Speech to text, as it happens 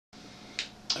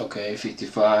Okay,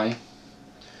 55.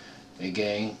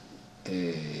 Again,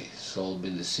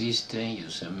 solving the system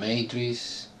using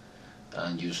matrix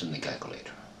and using the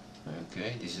calculator.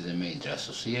 Okay, this is the matrix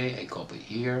associate. I copy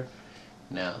here.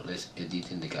 Now let's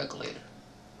edit in the calculator.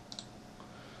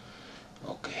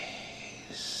 Okay,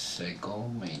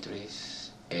 second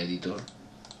matrix editor.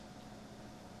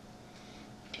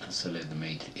 Select the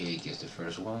matrix A, is the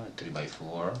first one, 3 by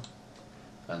 4,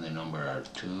 and the number are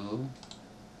 2,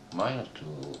 minus 2,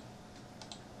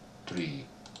 3,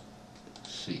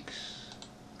 6,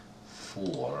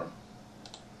 4,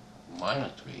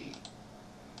 minus 3,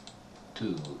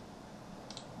 2,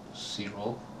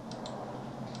 0,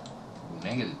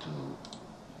 negative 2,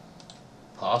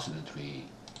 positive 3,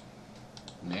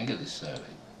 negative 7,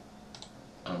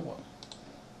 and 1.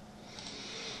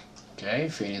 Okay,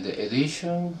 finish the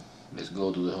addition. Let's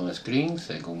go to the home screen,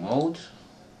 second mode,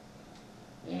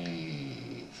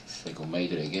 second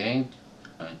matrix again,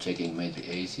 and checking matrix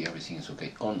A, see everything is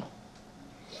okay or no.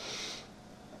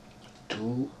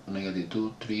 2, negative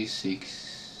 2, 3,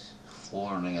 6,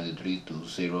 4, negative 3, 2,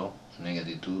 0,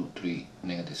 negative 2, 3,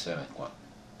 negative 7, 1.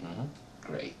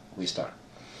 Great, we start.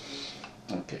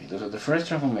 Okay, so the first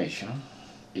transformation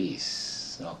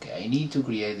is, okay, I need to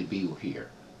create the pivot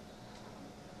here.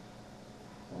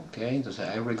 Okay, so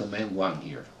I recommend 1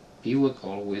 here. Pivot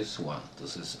always 1.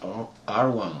 This is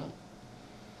R1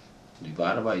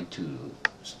 divided by 2,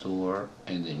 store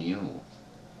in the new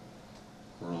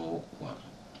row 1.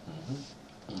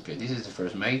 Okay, this is the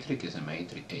first matrix, is a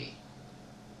matrix A.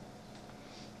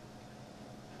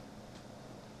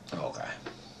 Okay,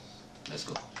 let's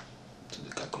go to the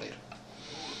calculator.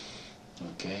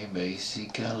 Okay,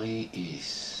 basically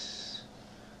is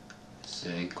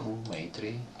second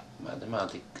matrix,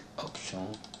 mathematics, option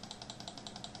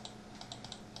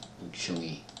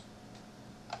E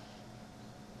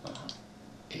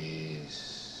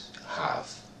is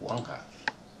half, 1/2,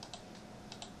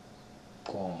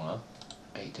 comma,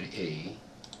 matrix A,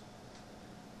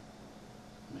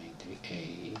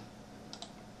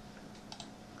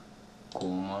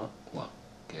 comma, 1,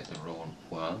 get the row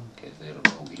 1, get the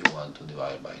row you want to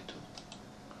divide by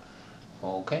 2.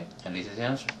 Okay, and this is the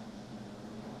answer.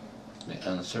 The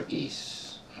answer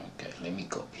is, okay, let me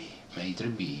copy. Matrix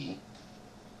B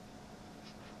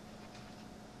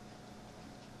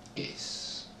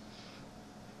is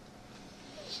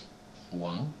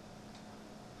 1,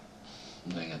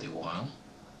 negative 1,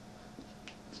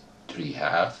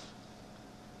 3/2,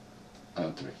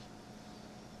 and 3.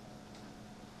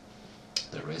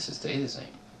 The rest stay the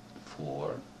same.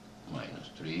 4 minus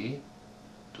 3,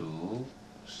 2,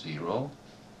 0,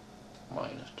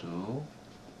 minus 2,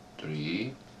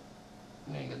 3,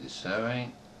 negative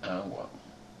 7, and 1.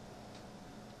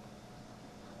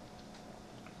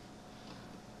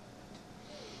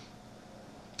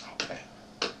 Okay.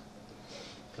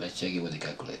 Let's check it with the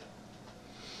calculator.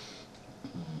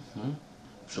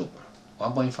 Super.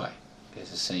 1.5.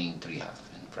 It's the same 3/2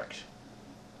 in fraction.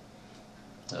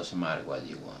 Doesn't matter what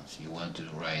you want. So you want to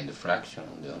write in the fraction,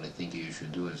 the only thing you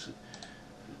should do is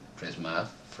press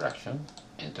math, fraction,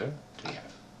 enter,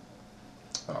 3/2.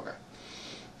 Okay.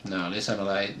 Now let's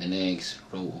analyze the next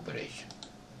row operation.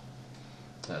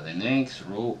 Now the next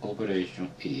row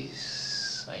operation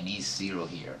is, I need 0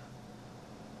 here.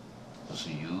 So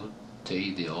you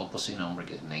take the opposite number,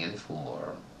 which is negative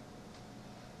 4,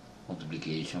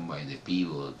 multiplication by the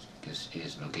pivot, because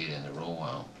it's located in the row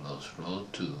 1, plus row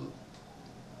 2,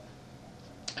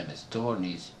 and the store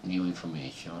needs new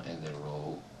information in the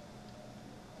row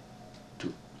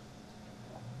 2.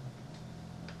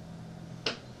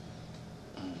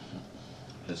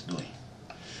 Let's do it.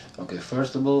 Okay,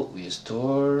 first of all, we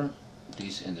store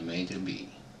this in the matrix B.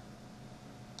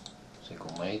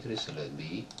 Second matrix, select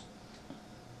B.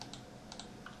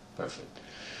 Perfect.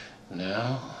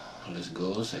 Now, let's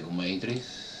go second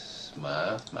matrix,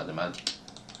 mathematics.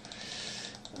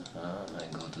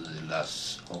 And go to the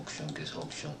last option, que is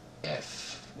option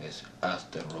F. It's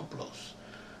after row plus.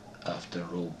 After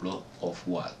row plus of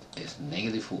what? It's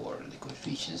negative 4, the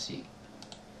coefficient,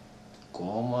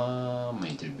 comma,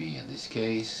 matrix B in this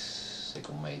case,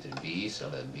 second matrix B,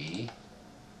 select B,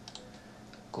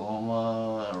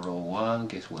 comma, row 1,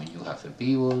 que is when you have a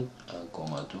pivot, and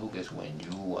comma 2, que is when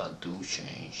you want to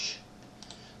change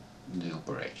the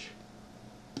operation.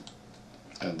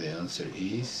 And the answer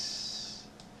is,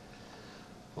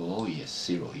 oh yes,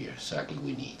 0 here, exactly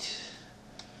we need.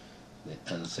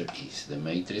 The answer is the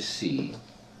matrix C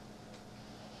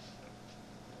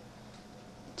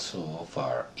so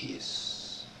far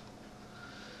is,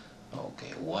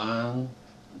 okay, 1,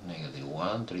 negative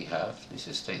 1, 3/2,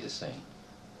 this stay the same,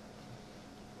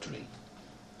 3.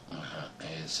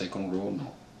 It's second row,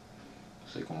 no.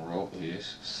 Second row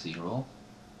is 0,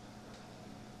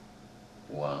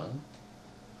 1,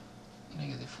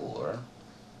 -4,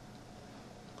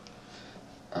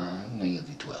 and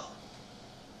 -12.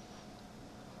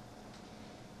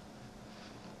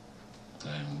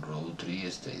 And row 3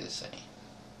 stay the same.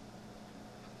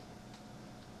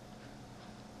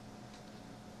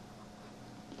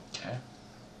 Okay.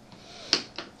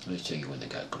 Let's check it with the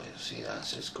calculator, see the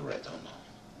answer is correct or not.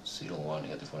 0, 1,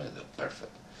 -4,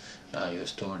 perfect. Now you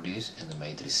store this in the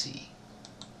matrix C.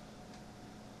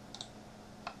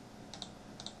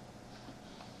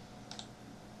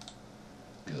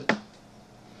 Good.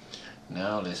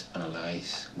 Now let's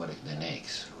analyze what is the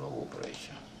next row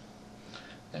operation.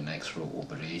 The next row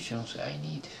operations, I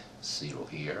need 0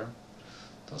 here.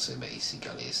 Entonces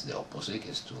basically it's the opposite,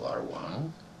 it's to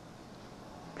R1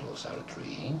 plus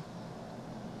R3.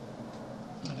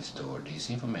 And store this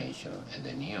information in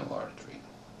the new R3.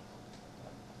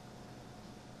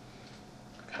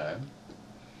 Okay.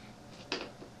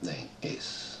 Then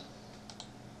is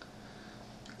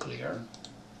clear.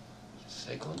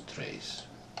 Second trace,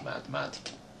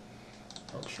 mathematics,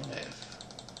 option F.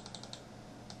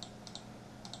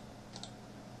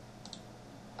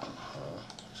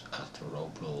 After row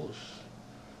close,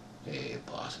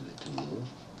 +2,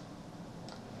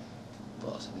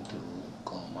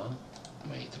 comma,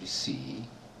 matrix C,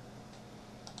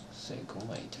 second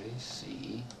matrix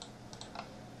C,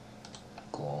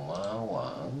 comma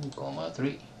 1, comma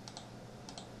 3.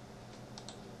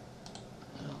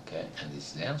 Okay, and this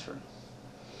is the answer.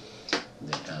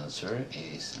 The answer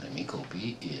is, let me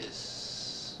copy,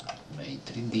 is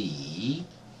matrix D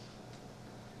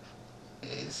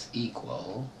is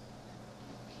equal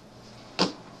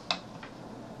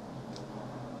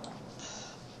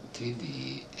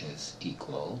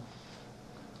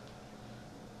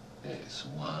is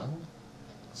 1,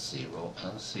 0,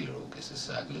 and 0, because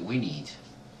exactly we need.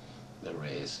 The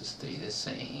rest stay the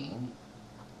same.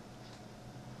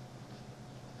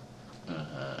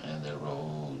 And the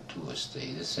row 2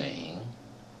 stay the same.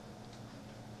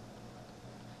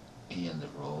 And the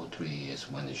row 3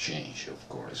 is when they change, of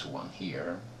course, 1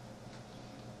 here,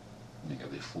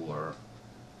 -4,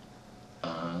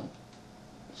 and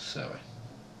 7.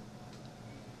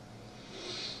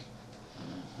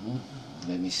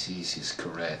 Let me see if it's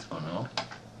correct or not.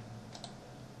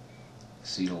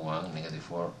 0, 1,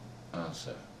 -4, and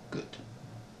 7. Good.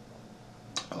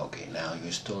 Okay, now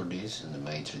you store this in the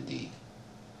matrix D.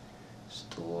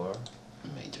 Store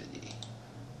matrix D.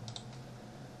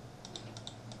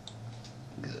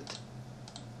 Good.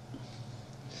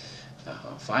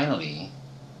 Finally,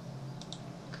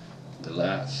 the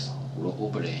last row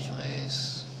operation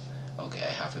is, okay,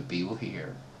 I have a pivot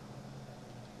here.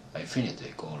 I finished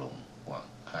the column 1.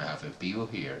 I have a pivot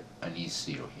here, I need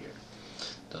 0 here.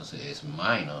 Entonces it's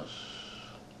minus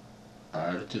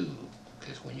R2,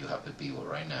 because when you have a pivot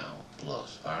right now,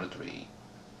 plus R3.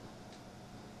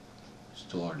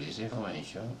 Store this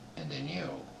information in the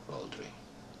new row 3.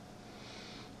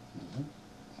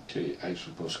 Okay, I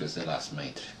suppose que it's the last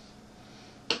matrix.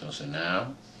 So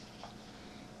now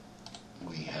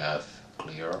we have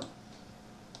clear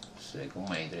second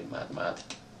matrix,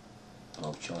 mathematics,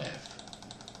 option F.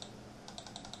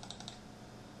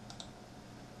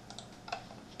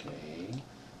 Okay,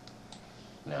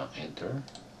 now enter.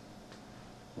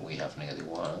 We have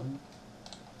 -1,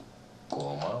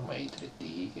 comma, matrix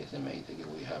D, que es the matrix que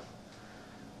we have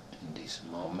in this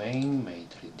moment,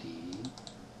 matrix D,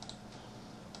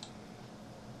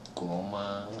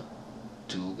 comma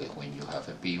 2, que when you have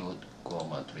a pivot,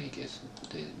 comma 3, que is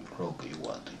the row you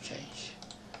want to change.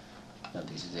 And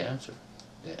this is the answer.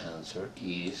 The answer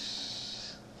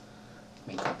is, let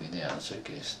me copy the answer,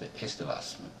 que is the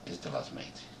last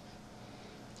matrix.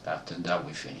 After that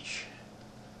we finish.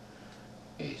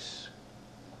 Is,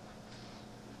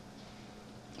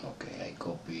 okay, I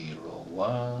copy row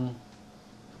 1,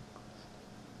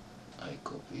 I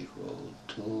copy row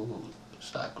 2,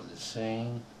 exactly the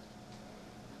same,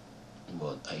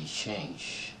 but I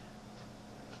change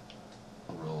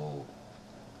row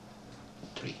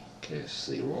 3, que is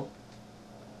 0,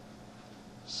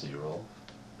 0,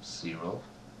 0,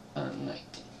 and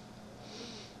 19.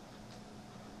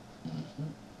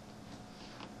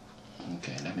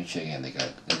 Okay, let me check in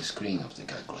the screen of the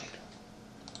calculator.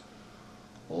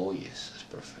 Oh yes, that's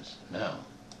perfect. Now,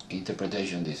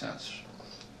 interpretation of this answer.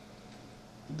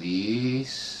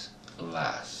 This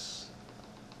last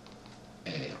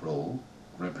row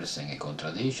represents a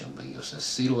contradiction, because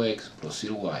 0x plus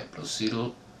 0y plus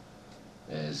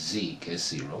 0z, que is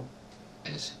 0,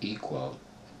 is equal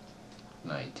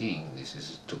 19. This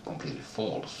is completely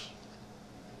false.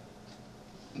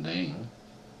 then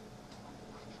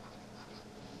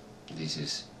this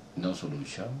is no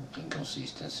solution,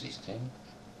 inconsistent system,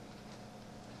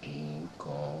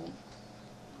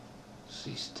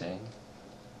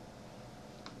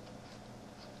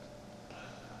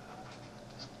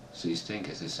 system,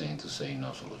 que es the same to say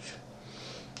no solution.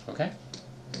 Okay?